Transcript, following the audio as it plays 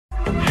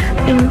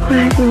这么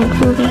快就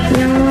做的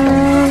香。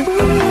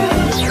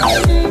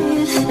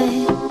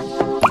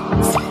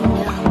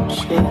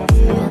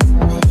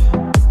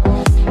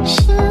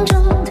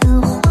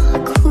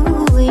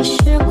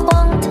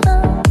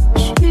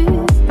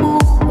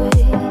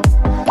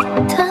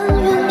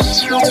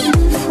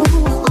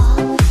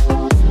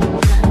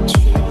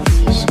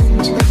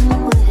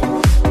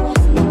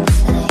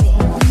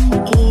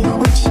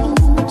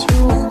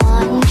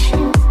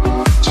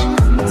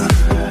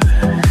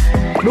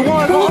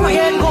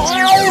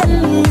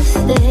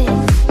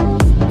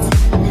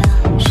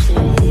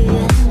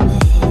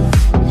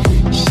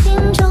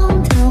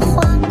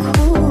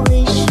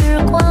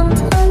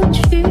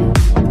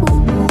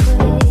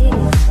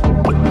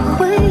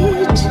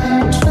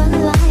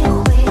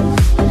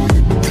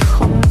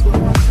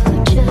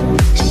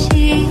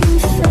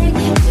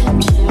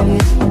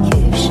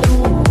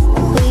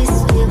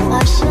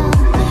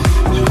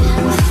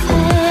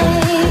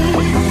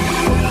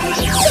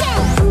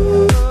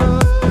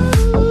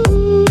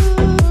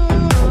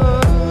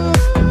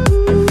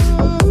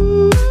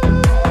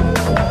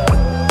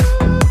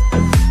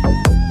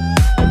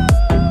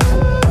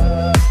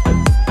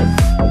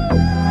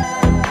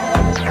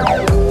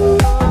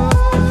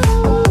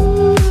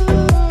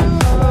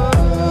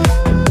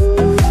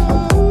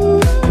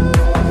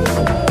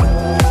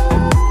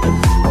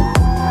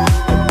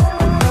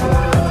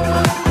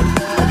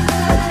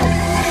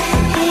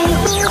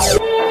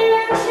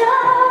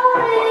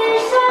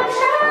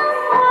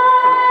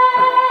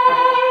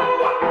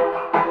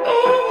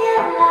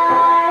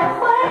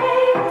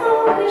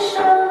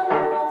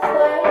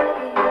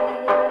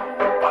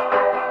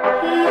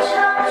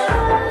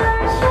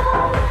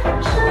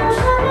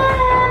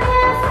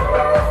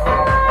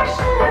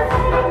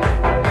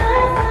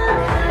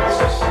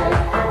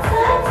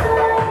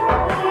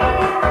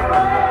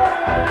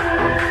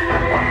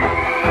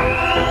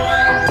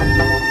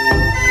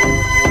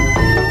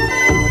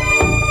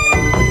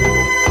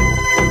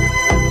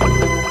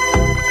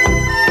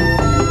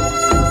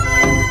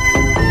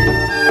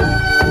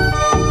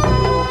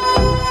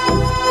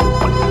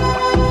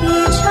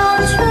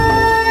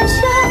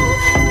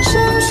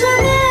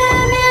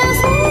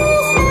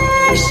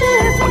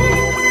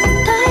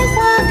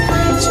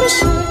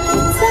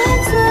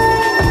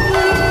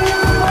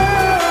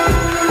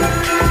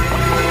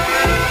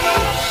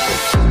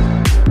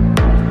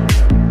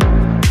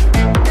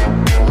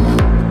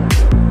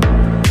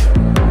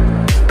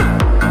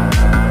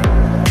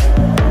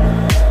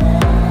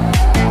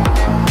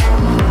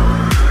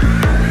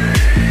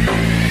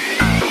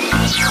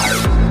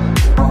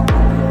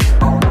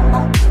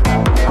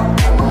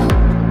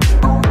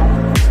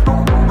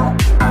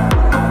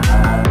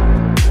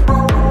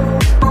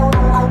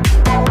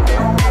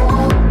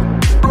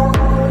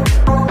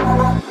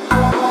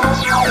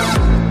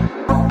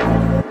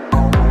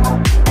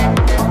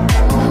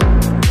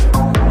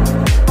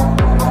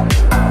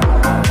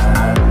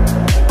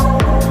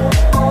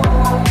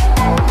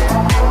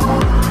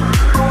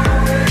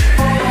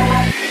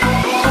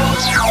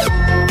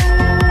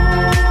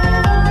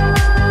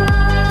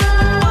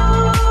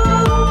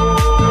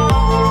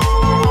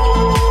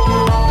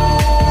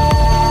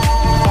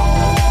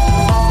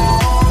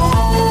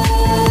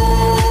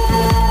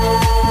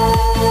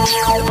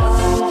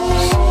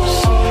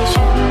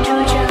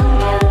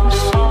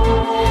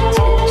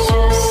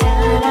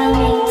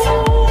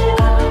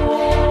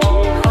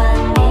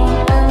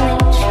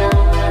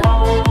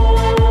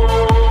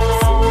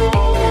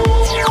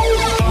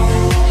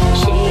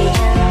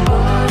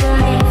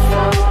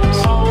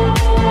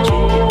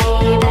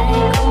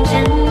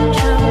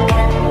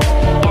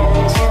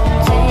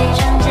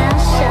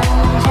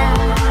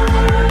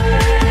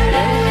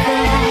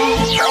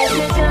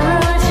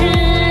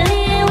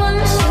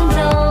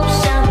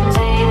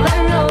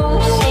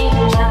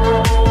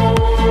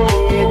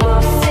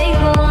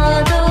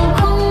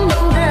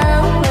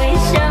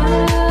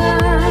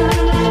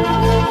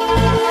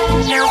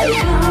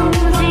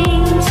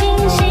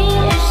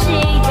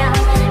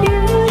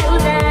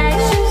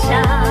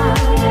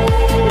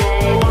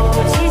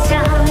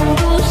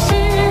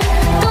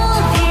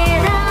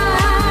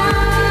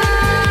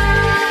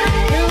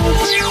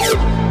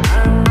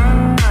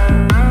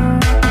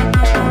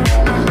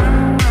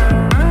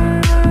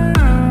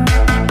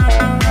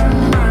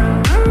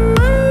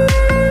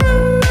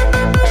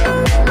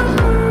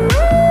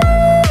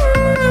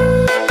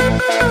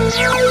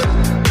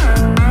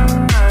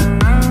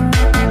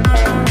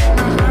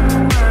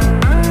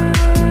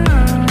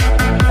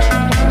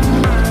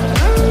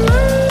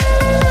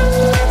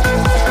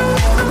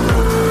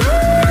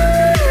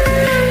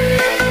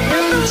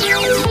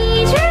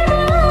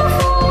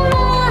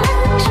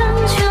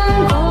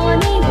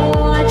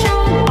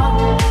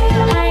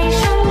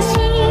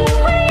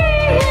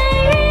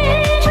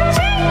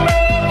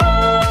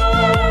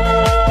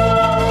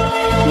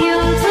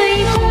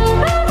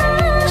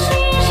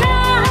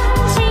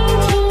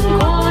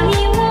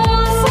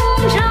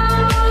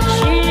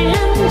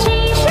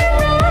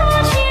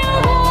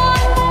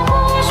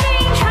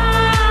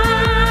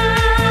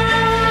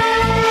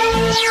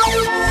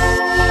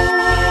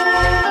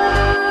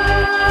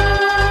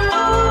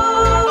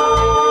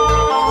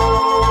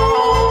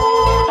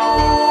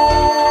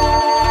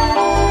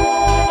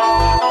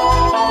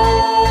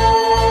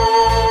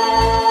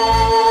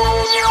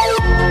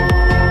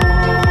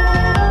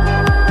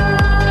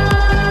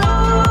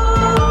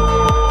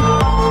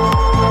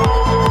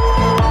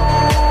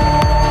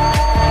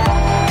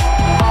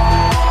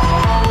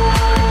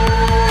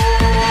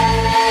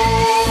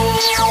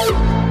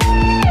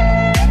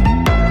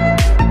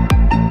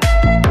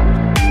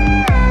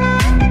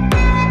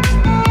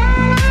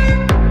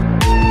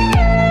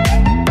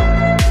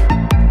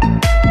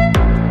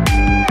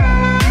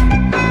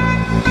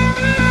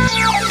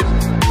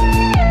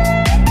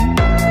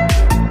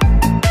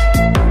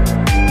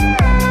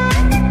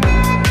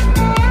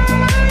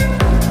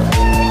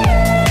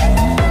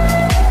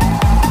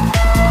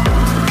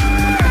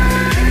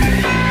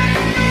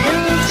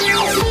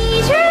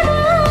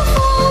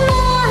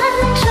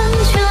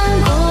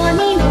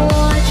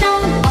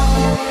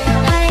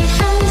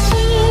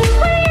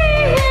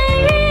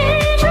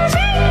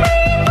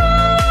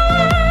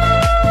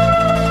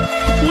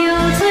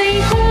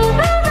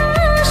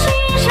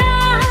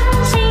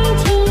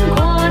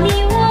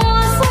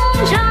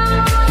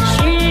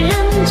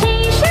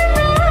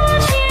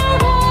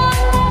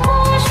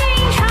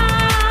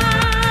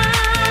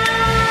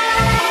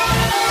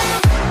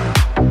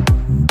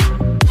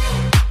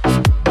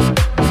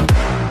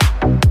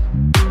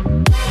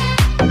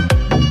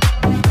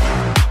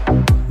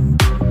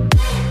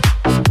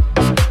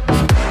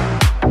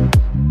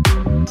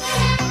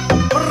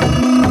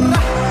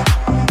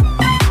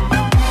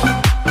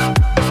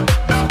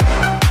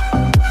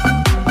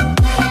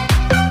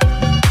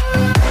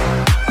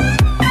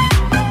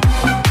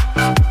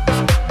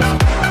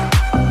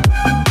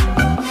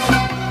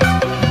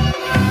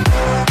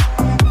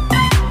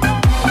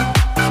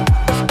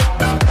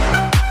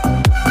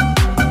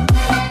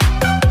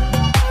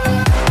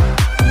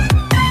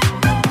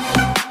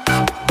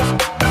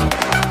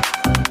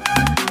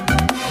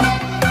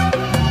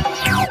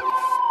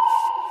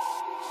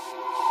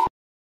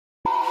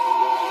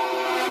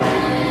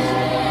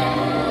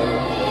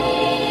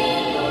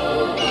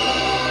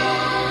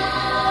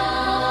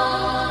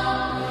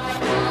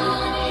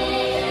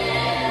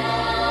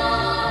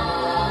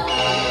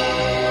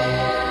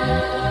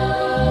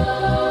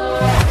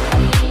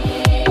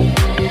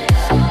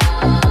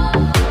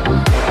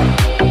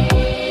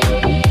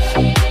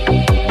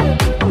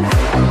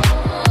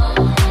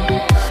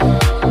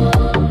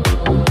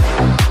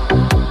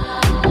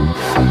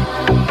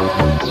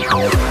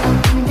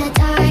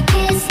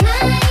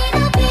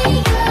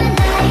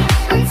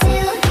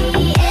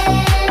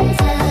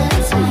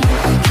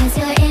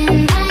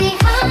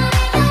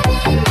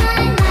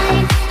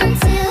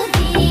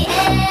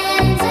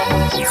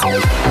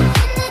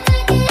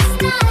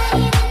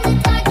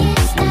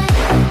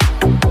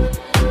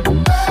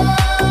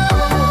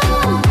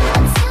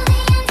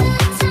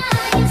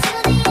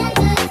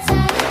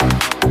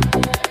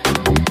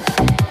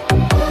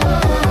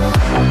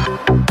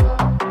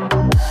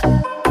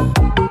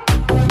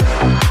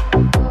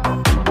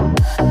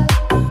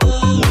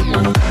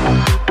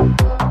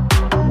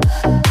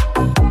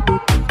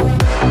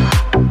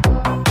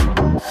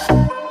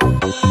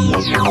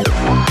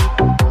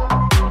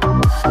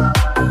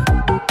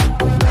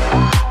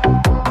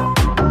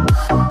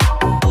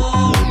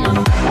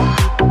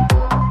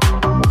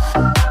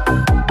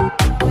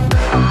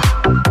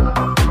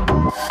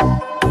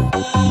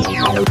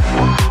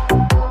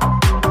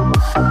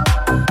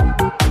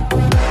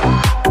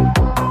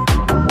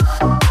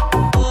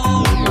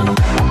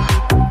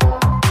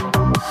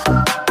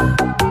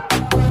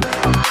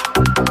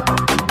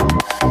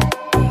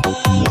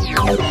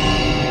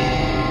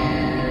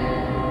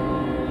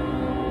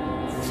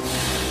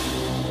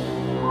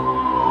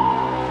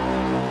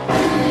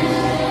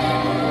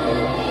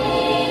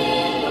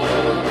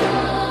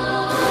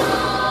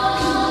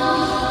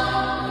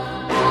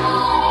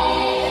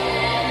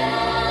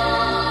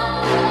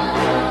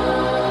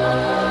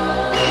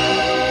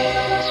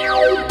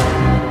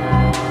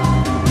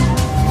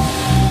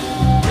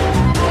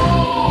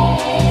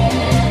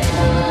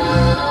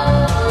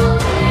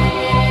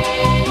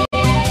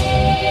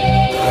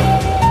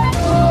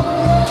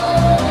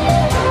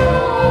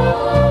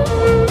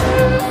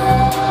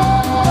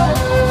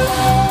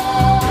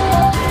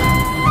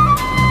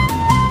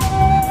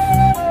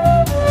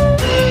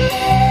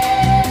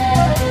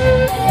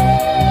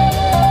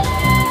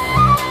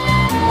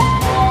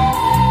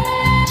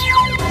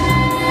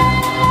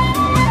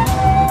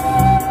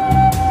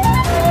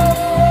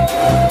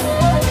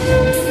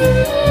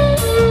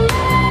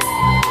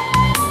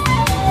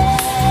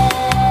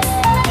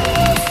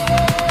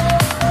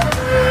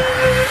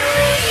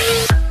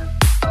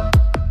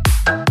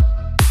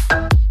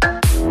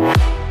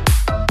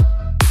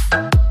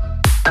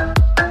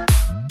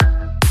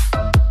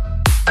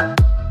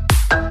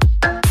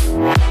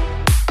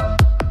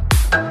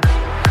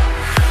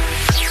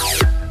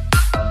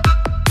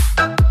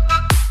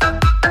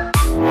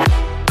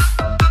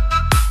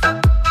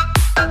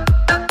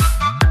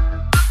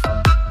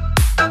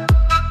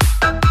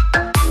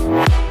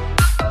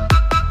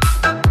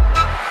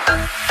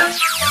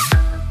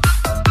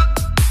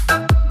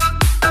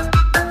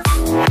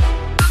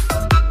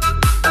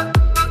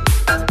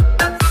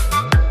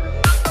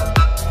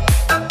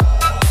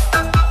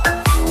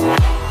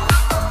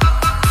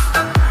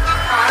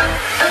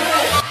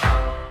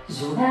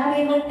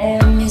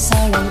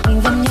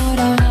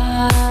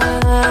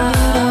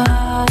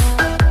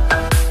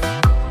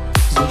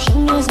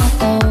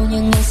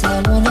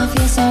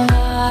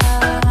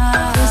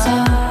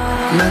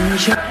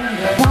cho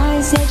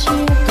mai sẽ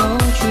chia câu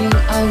chuyện.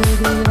 I will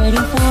be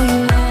waiting for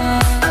you.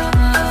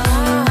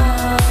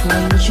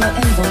 Làm cho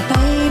em vòng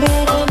tay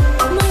bên em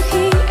mỗi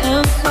khi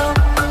em khóc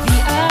vì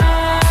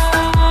ai.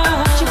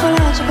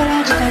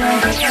 Chocolate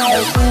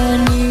để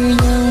quên đi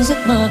những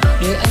giấc mơ,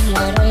 để anh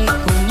lại đây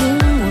cùng những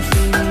một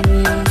phim.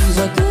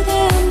 Rồi cứ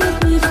thế em bước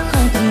đi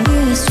không cần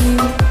nghĩ suy.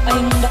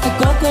 Anh đã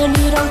có quên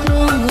đi đau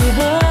thương người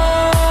hơn.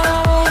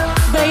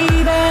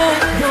 Baby,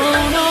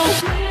 don't know.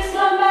 Please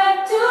come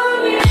back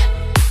to me.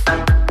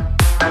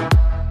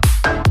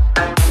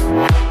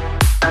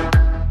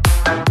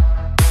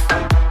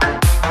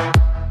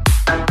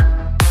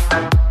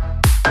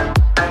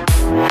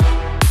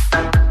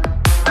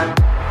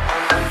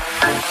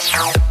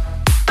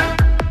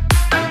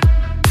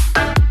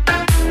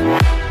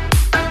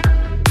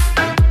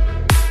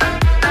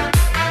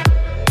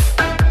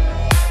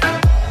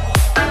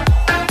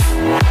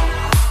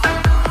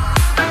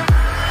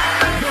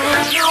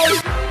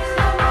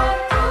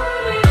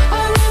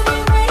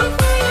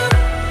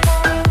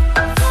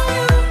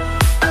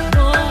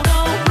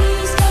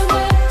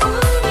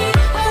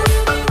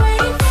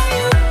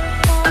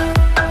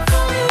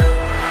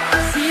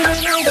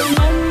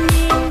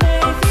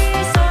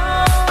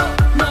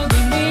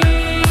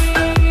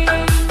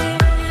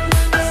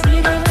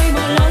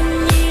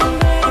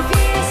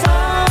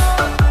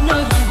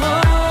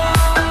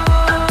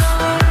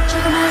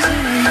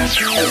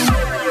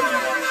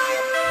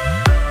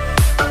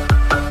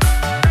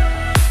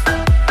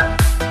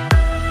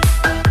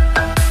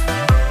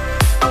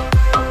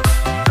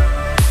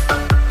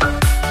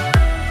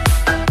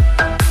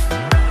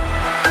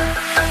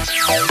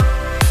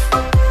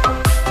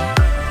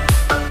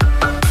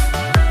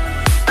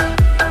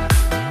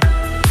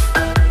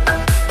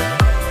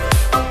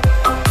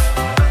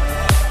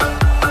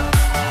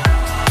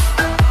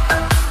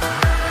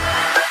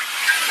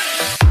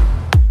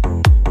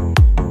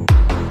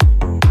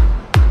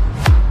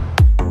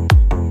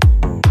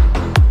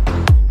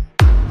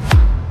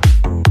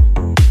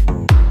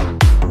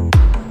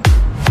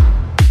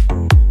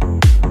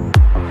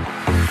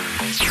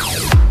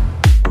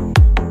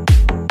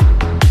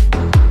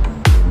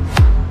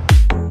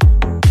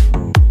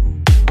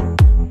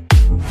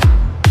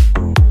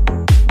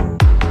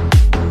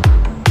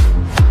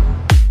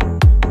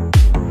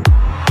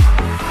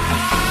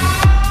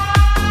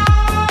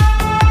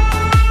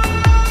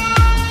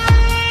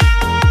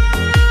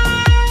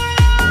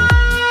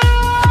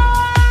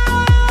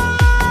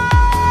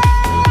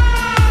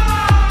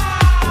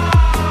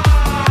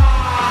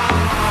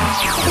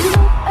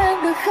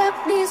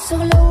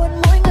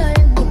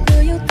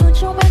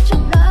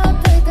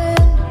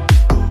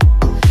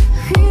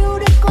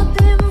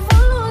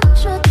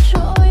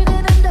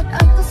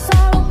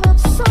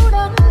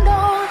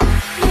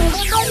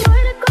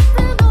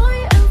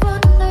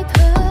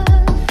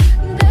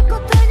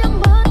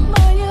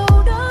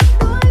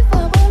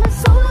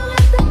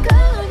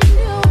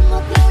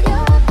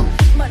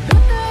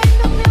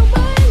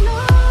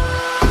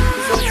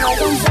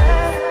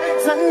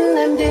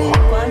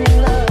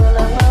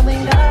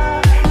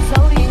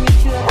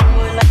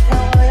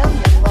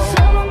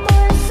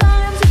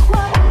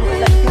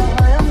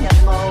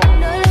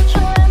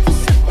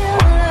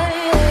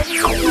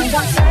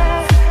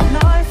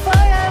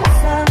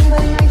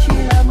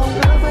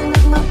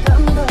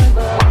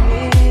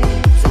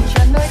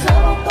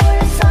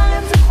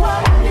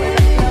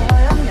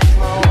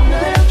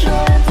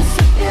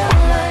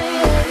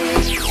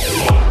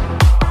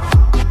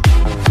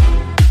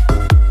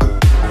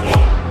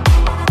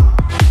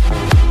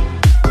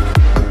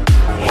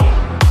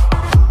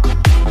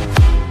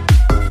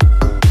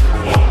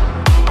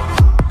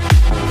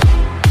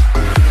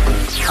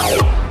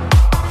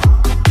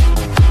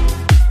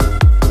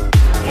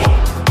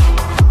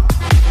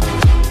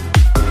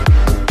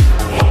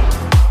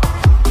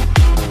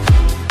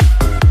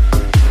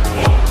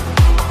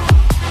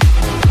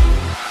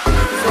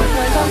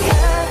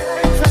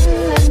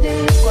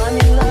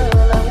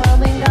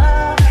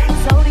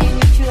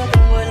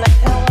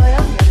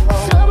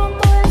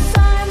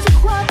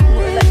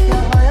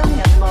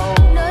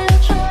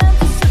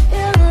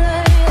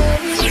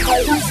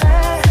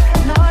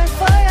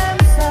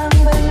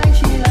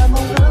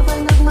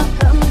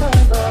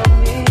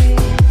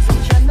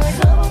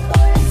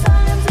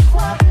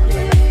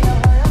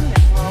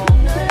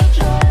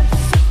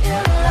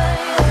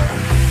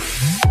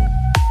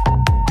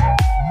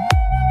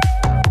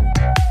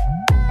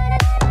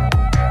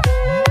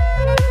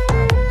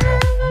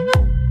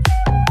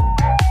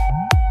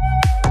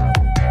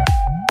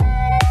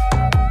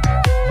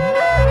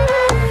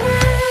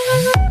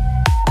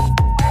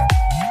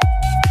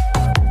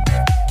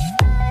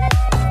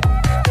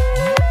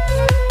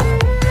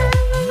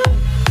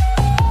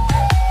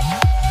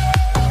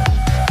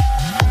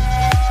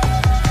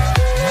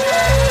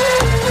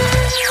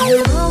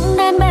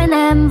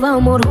 vào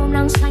một hôm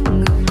nắng xanh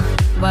ngời,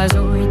 và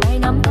rồi tay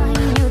nắm tay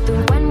như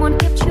từng quen muôn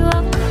kiếp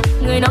trước.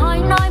 Người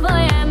nói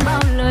với em bao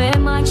lời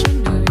em ai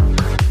trên đời,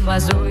 và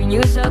rồi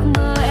như giấc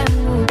mơ em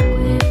ngủ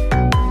quên.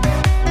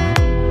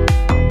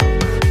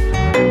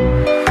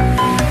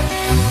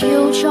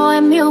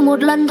 em yêu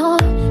một lần thôi,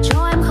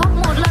 cho em khóc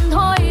một lần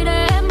thôi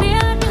để em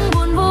biết những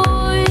buồn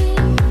vui.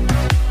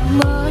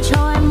 Mơ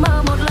cho em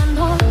mơ một lần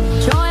thôi,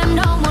 cho em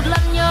đau một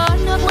lần nhớ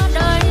nước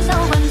mắt ấy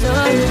dẫu vẫn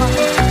rơi hoài.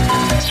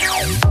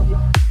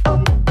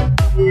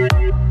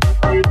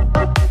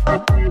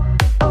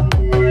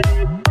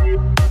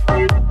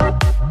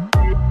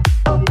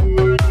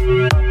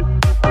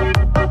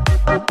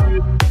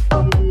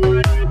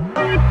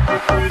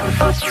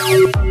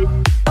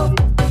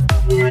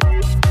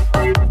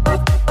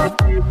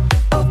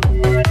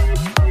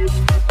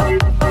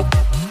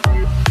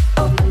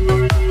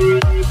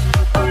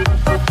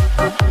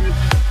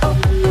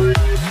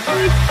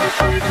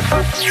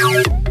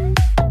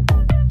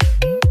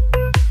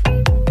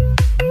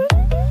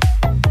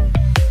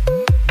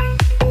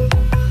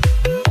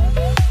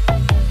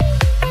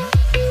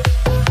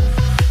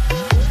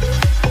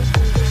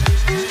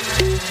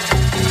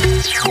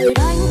 Người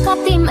đánh cắp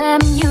tim em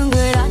như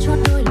người đã chót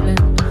đôi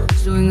lần,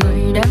 rồi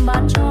người đem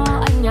bán cho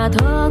anh nhà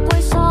thơ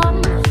quê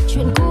xóm.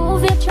 Chuyện cũ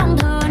viết trong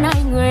thơ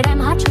này người đem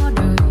hát cho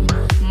đời,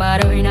 mà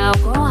đời nào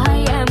có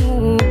hay em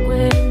ngủ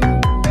quên,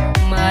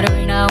 mà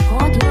đời nào có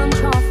thương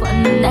cho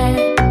phận em.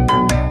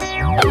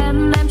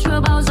 Em chưa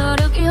bao giờ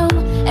được yêu,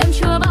 em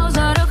chưa bao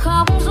giờ được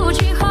khóc dù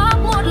chỉ khóc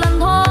một lần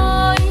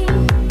thôi.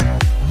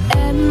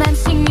 Em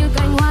xinh như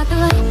cành hoa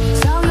tươi,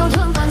 sao yêu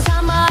thương còn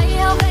xa mãi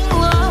yêu cánh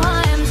mưa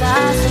hoa em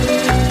ra rơi.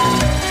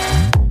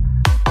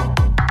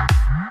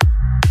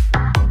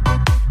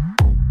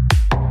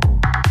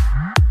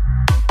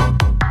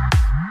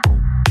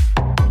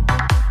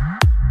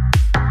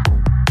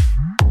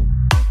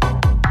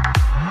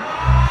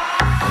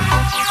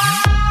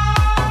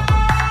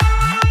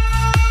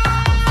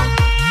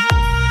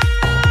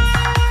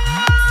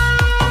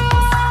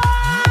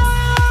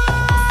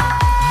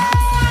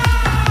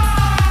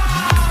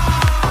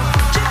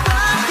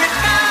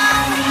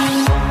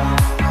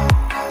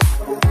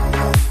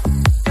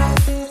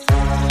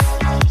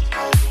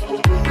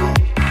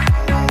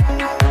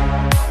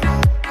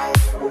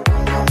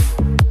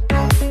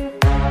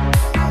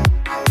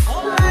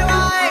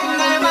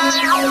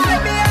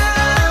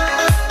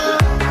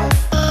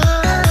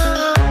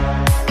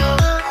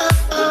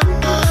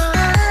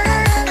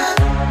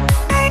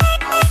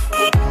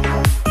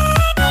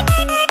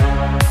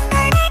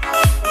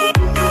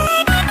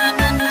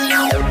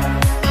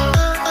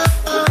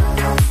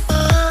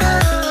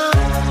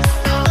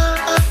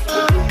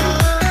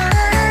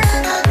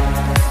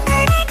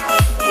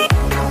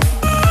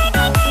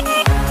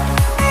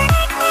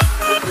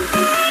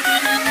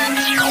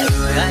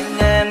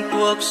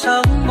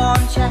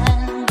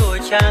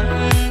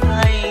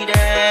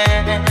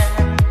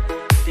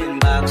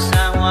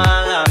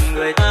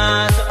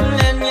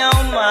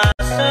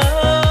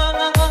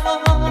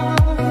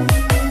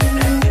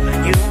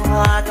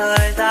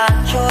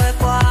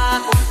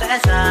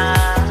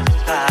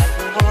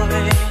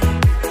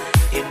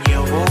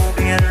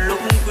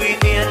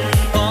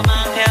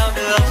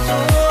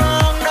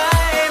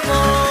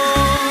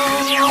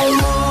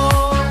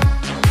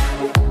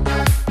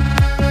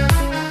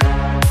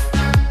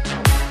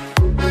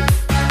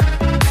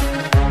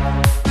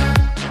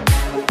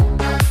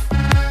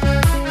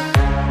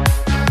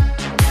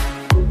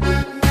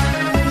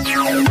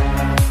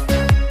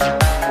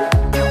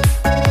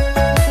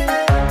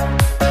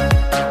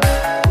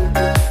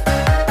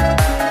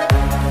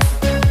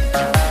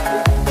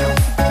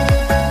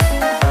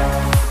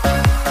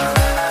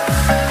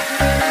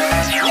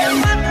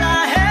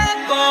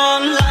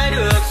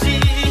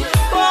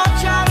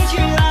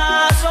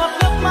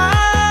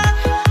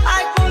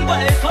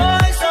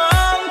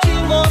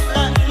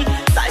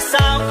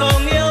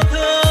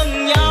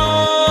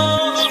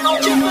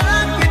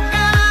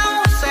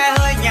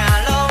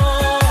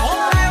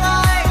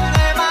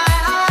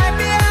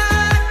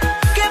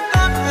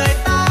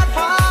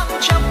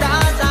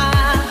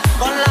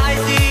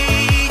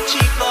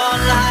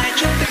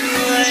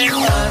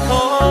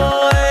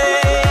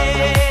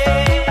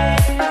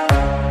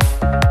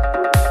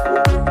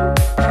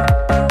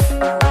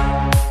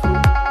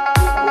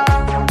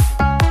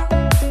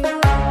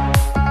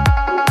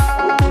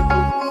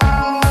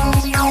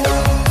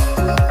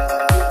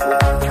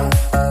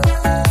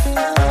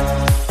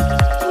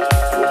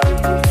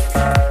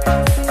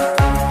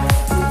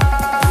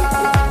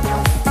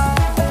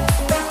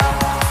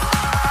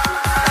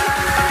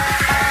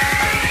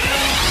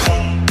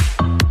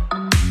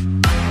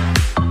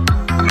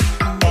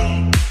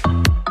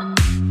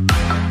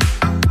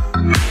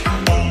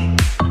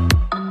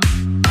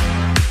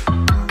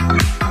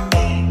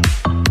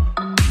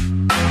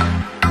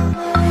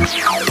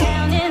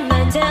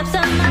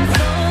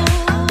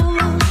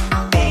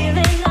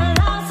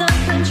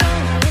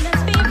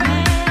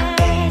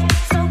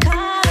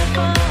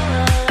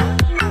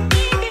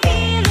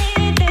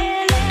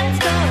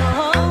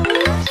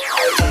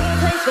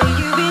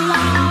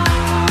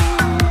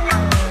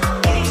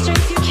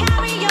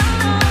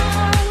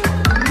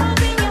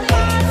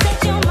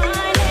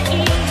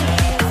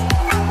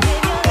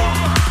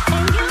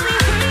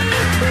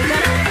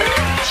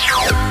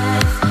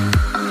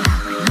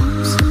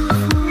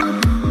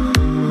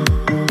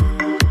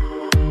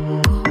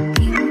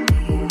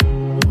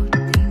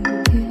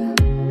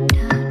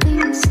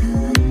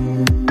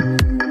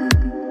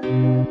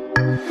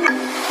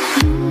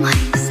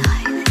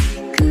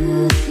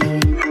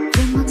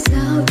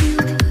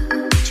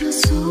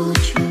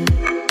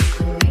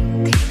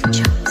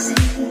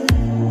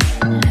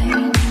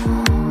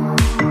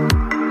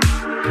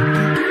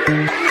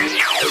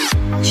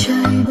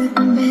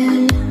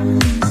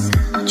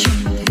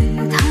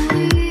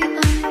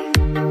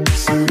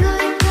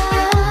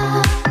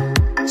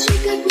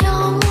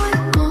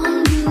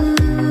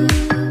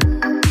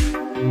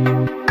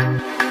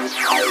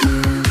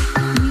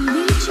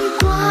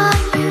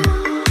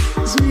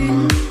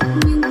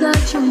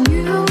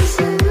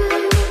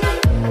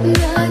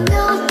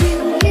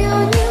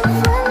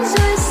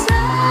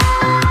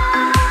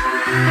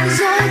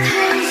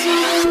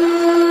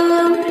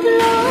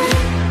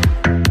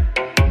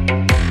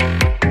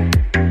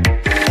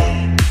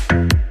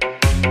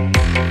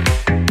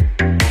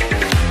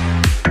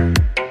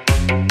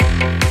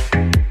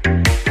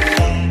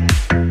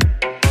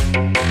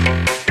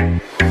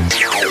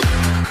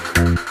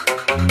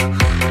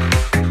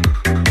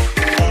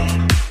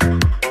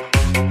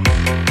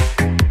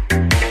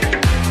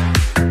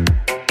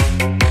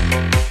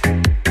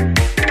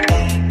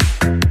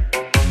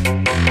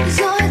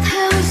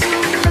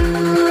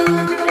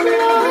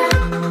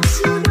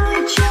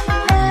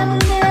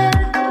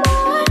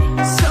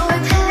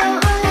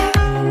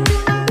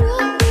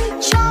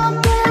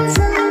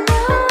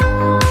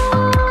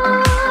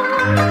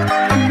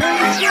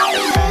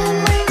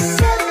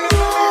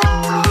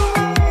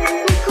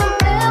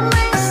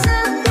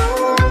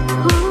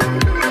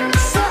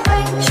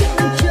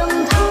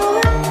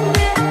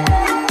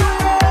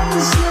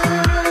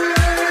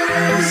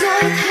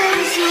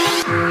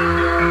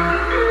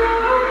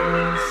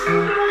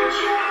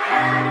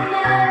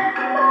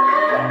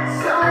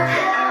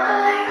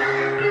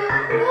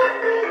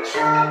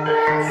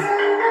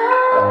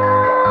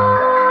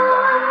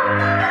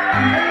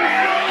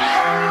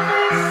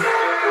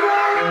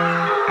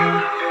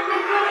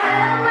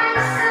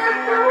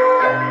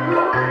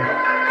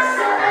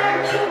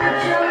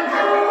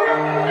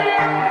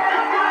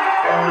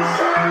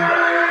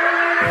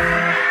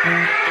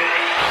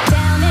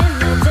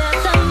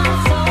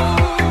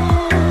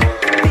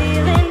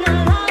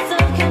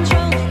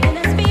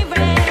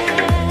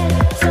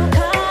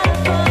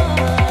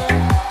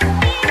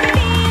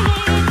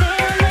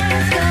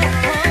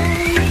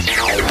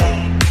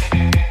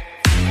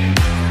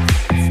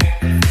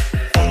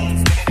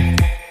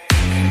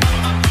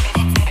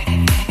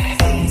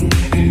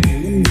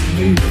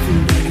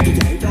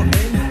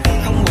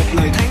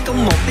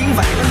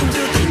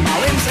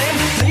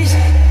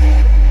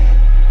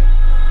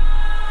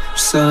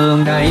 Giờ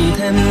ngày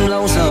thêm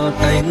lâu giờ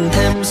tình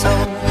thêm sâu,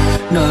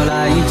 nở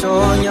lại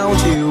cho nhau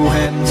chiều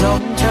hẹn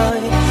giống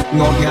chơi.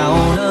 Ngọt ngào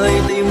nơi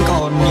tim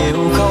còn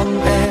nhiều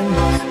không em,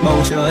 bầu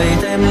trời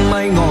thêm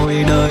mây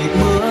ngồi đợi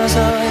mưa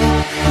rơi.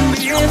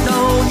 Biết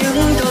đâu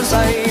những cơn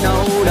say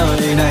đầu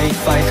đời này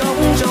phải khóc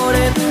cho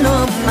đến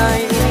hôm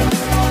nay.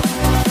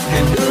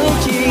 Hẹn ước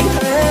chi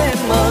thế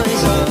em ơi,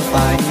 giờ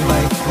phải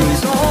vậy người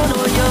gió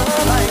nỗi nhớ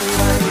bay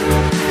bay.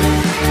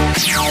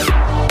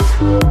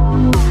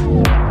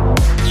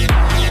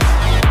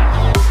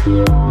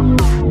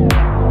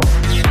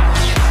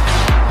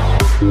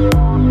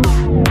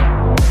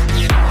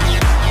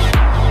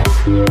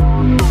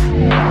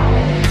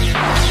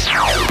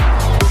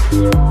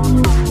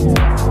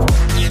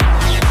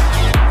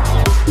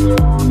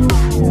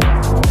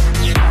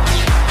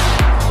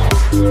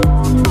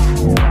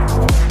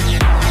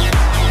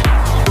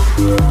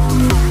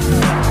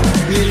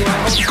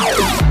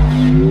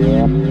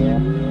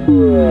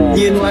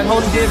 Nhìn hoàng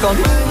hôn kia còn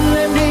quên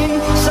em đi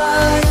xa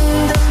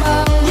anh thêm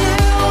bao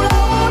nhiêu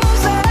lâu nó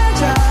sẽ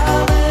trả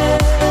về.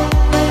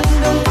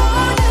 Đừng có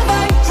như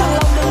vậy, sao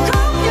lòng đừng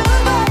khóc như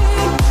vậy,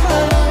 mà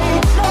lời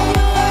đâu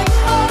như anh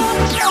ơi.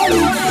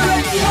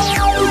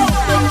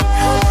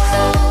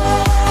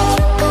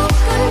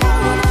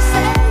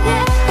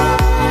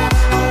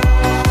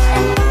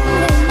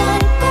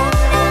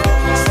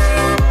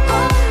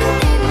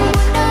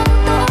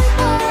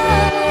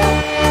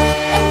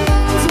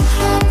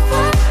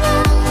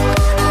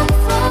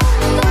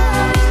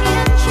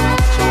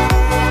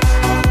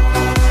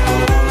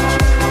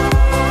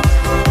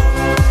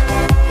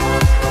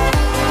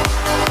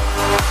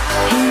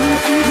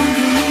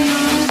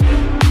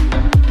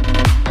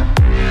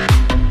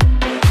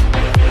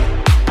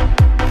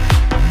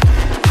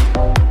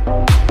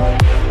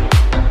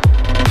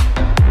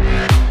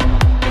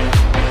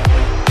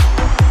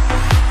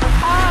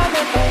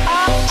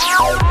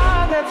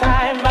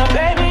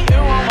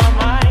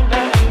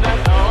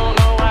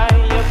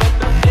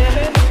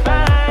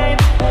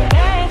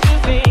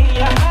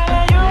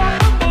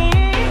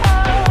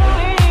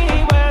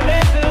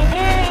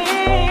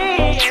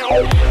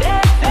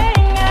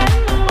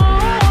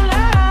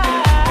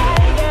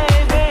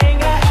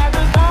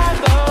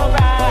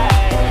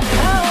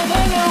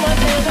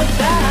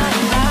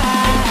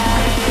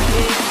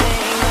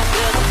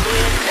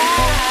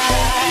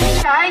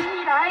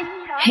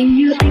 Hình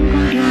như anh có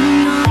điều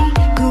nói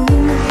cứ một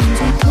mình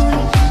rồi thôi,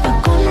 và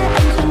có lẽ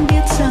anh không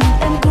biết rằng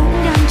em cũng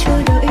đang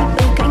chờ đợi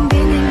ở cạnh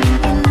bên anh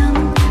yên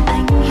lắm.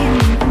 Anh hiền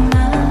lành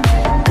mà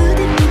cứ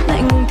tiếp tục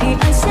lạnh thì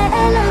ai sẽ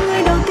là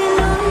người đầu tiên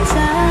nói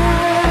ra.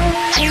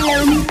 Hay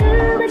là mình cứ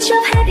bất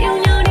chấp hết yêu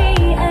nhau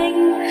đi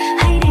anh,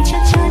 hay để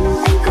chắc chắn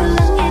anh cứ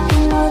lắng nghe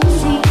từng muốn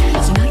gì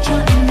rồi nói cho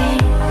em nghe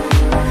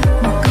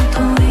một câu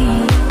thôi.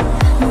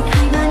 1,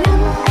 2, 3 năm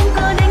anh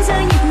có đánh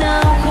rơi nhịp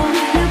nào không?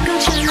 Nếu câu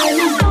trả lời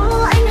là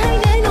có, anh hãy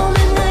để ngủ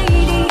lên ngay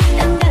đi.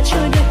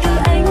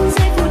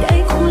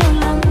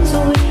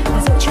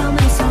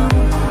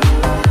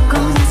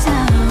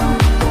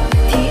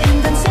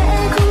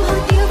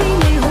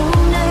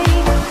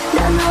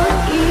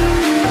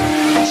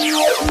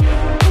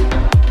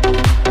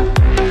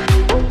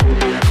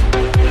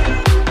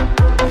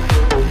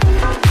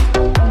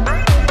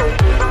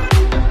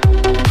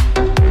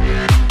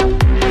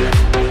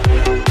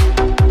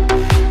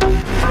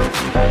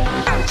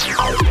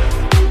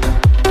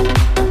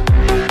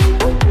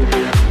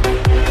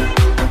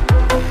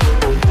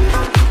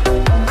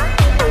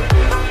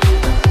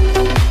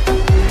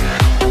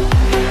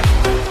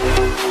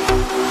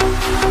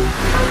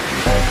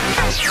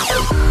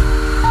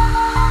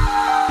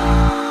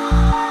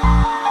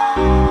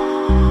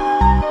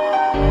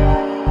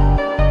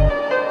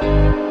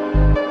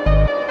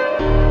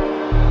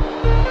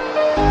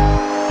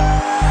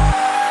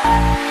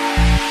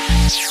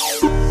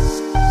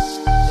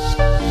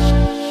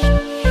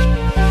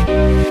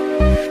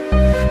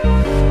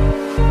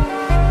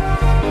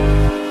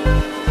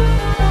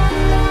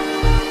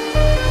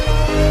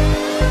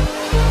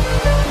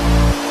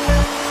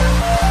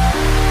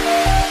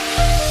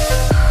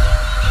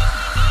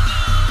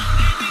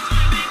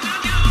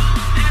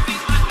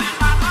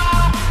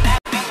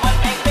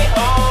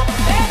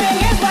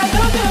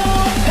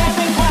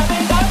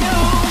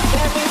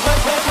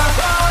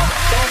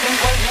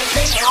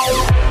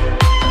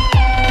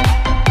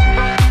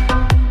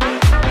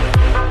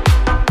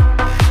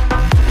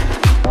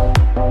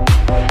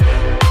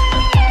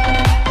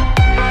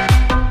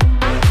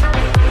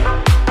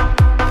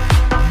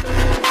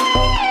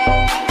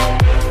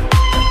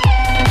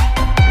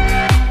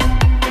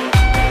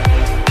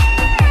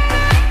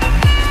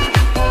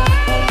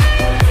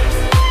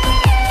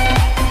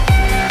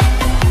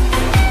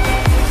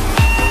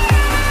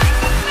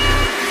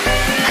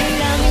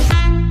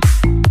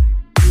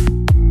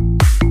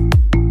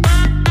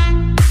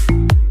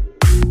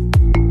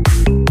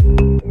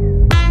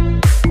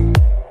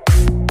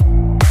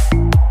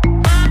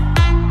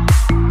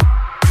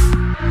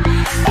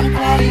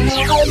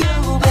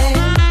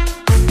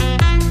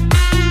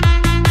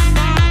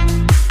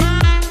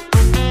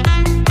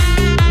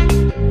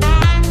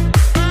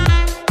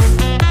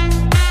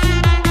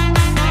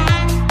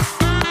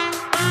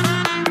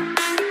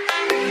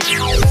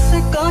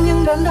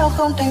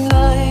 không thành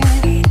lời,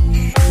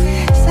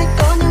 sẽ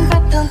có những vết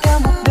thương theo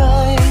một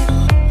đời.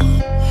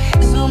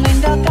 Dù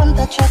mình đã cắn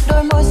thật chặt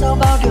đôi môi sau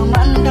bao điều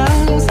mặn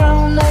đắng, nhưng sao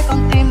hôm nay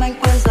con tim anh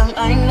quên rằng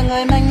anh là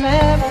người mạnh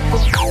mẽ vô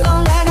cùng.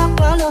 Có lẽ đã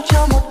quá lâu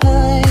cho một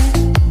thời,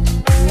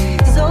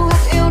 dấu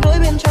hết yêu đuối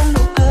bên trong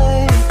nụ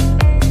cười.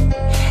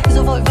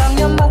 Giờ vội vàng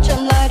nhắm mắt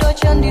chậm lại đôi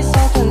chân đi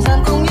sau thời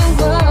gian cùng những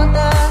vỡ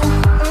tan.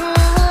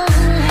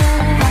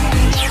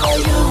 For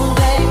you,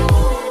 babe,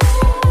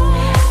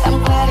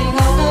 I'm planning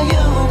over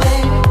you,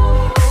 babe.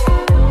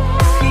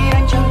 Khi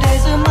anh chẳng thể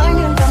giữ mãi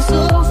niềm cảm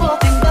xúc vô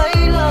tình bấy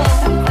lâu.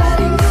 I'm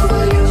planning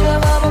over you, chờ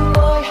vào bên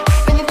tôi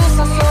về những phút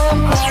xa xôi.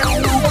 I'm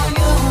planning over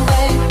you,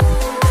 babe.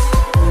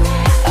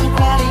 I'm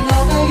planning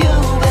over you,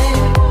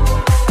 babe.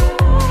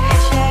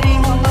 Che đi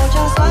một màu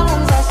trắng xóa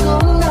lăn dài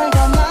xuống nơi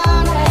gò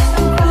má này.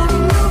 I'm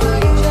planning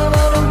over you, chờ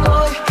vào bên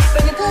tôi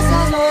về những phút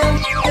xa xôi.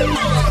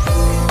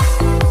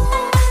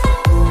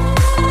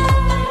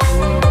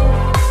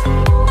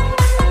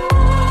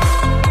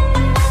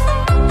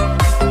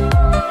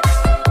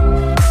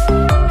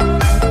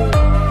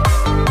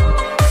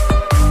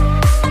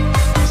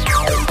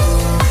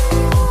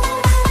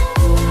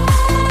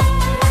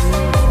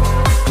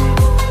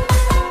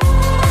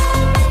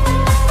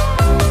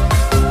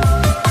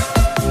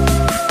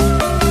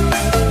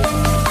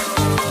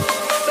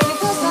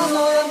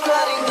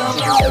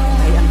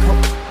 Thấy anh khóc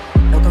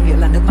đâu có nghĩa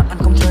là nước mắt anh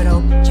không rơi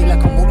đâu, chỉ là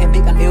không muốn em biết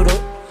anh yếu đuối.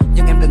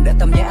 Nhưng em đừng để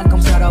tâm nhé, anh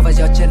không sao đâu. Và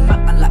giờ trên mặt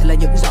anh lại là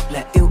những giọt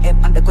lệ yêu em.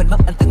 Anh đã quên mất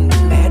anh từng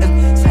mạnh mẽ,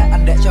 đừng xa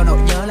anh để cho nỗi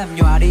nhớ làm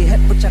nhòa đi hết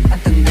bức tranh anh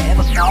từng vẽ.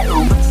 Và có đủ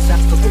mắt xanh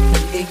và phút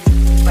bình yên,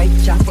 mây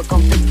trắng và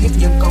con tinh khiết,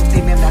 nhưng con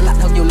tim em đã lạnh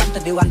hơn nhiều lắm.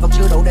 Tình yêu anh vẫn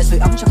chưa đủ để sưởi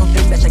ấm cho con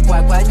tim đã trải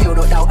qua quá nhiều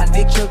nỗi đau. Anh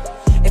biết trước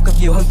em cần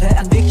nhiều hơn thế,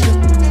 anh biết trước.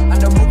 Anh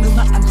đâu muốn nước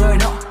mắt anh rơi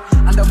đâu,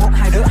 anh đâu muốn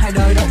hai đứa hai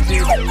nơi đâu. Vì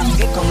vậy anh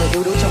ghét con người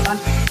yếu đuối trong anh,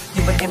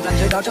 nhưng vẫn em làm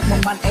chơi đó rất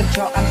mong manh. Em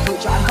cho anh cười,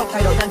 cho anh khóc,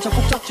 thay đổi nhanh trong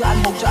phút chốc, cho anh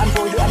buồn, cho anh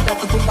vui, đưa anh đâu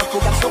từng phút bật của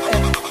cảm xúc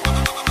em.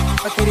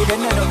 Và khi đi đến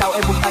nơi nỗi đau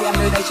em buông tay anh,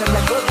 nơi đây chẳng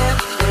là của em.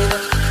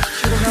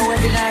 You don't know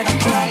every night I'm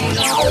crying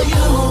over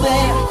you,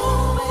 babe.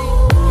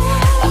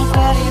 I'm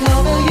planning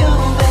over you,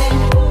 babe.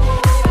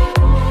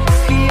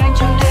 Khi anh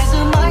chẳng thể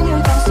giữ mãi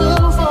những cảm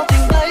xúc vô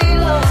tình bấy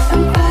lâu.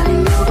 I'm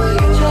planning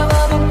over you, chờ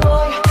vào bên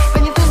tôi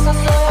về những phút xa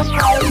xôi. I'm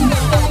planning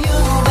over you,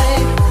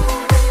 babe.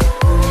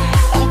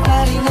 I'm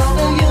planning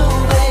over you,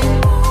 babe.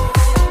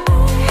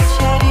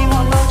 Che đi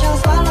một màu trắng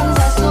xóa lăn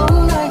dài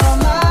xuống nơi gò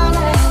má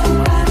này.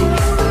 I'm planning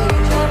over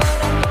you, chờ vào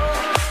bên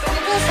tôi về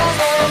những phút xa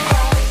xôi.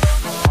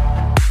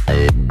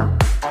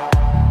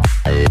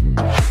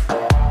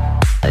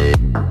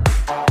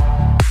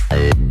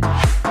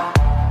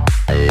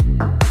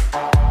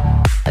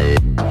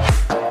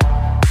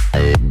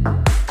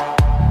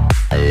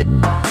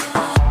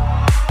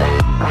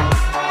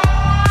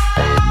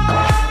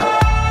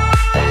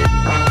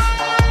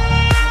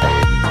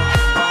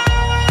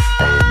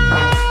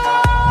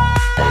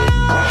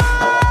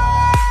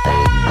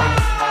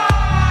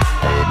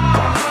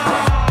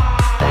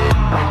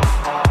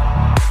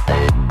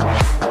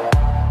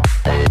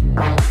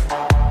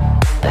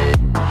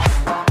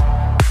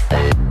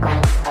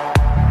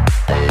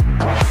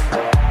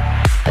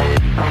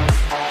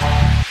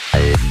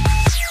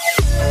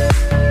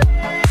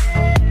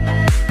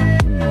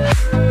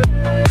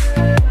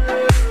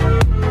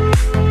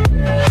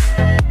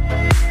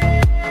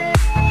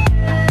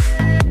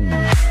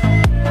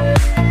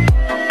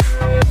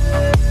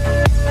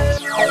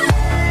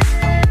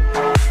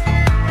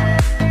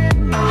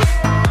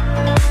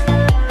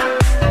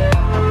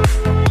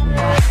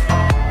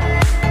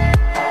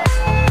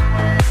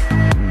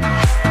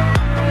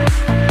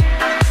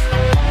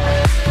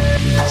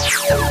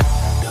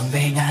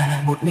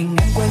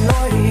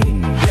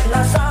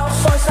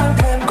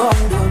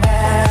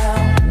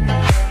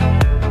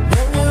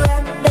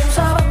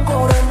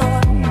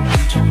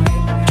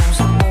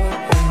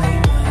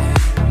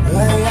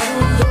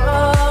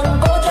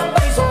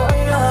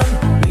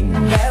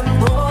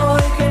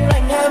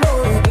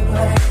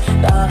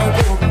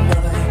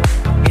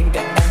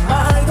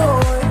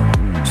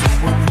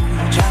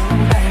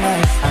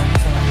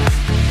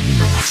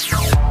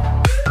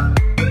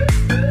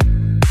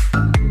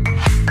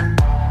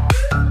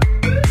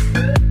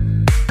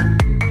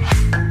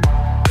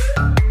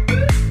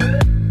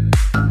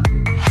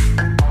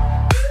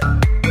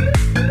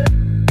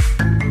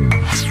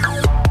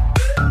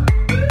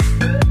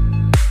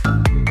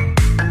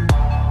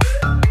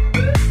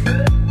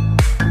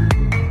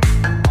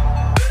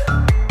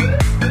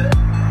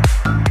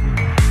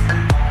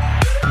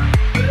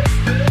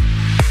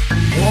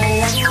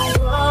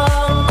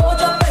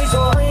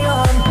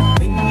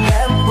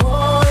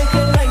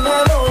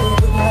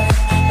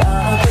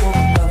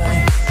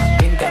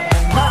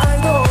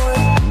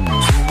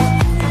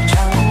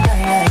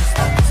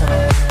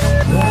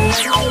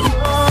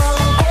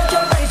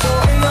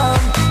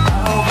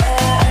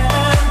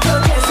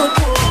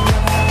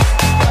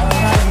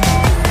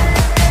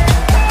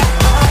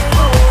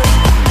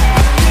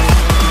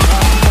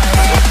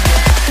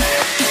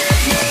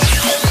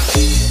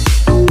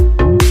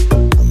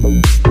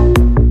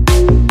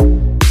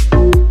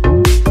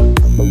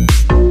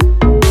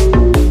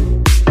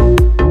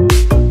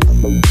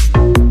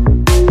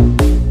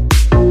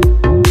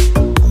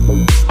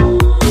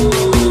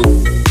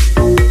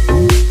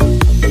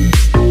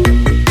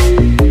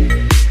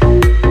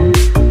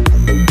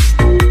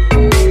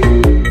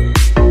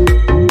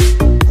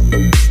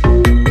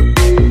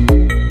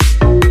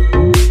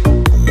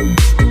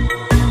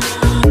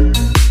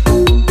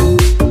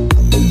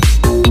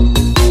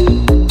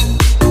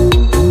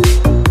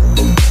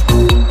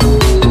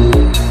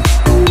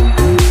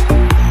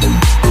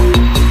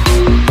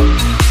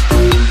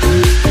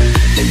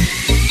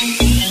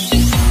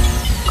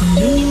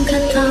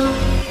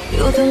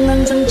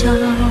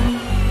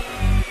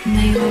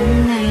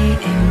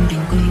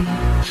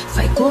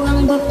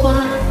 bước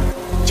qua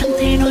chẳng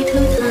thể nói thứ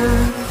tha.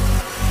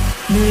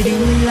 Người đi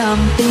làm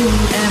tim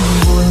em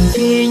buồn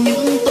vì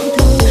những tổn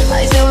thương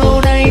hại gieo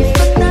lâu nay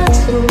vỡ nát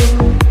rồi.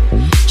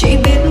 Chỉ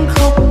biết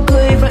khóc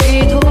cười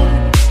vậy thôi.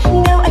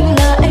 Nếu anh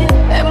là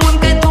em muốn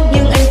kết thúc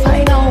nhưng anh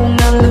phải đau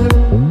ngàn lần.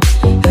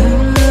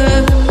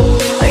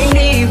 Anh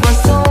đi vào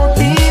sâu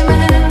tim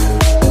em,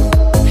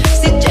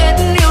 giết chết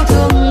yêu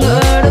thương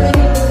ở đây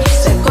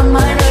sẽ còn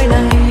mãi nơi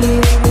này.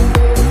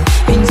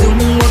 Hình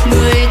dung một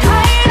người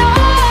thay đổi,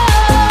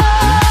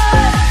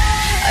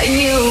 anh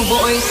yêu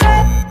vội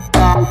sẽ.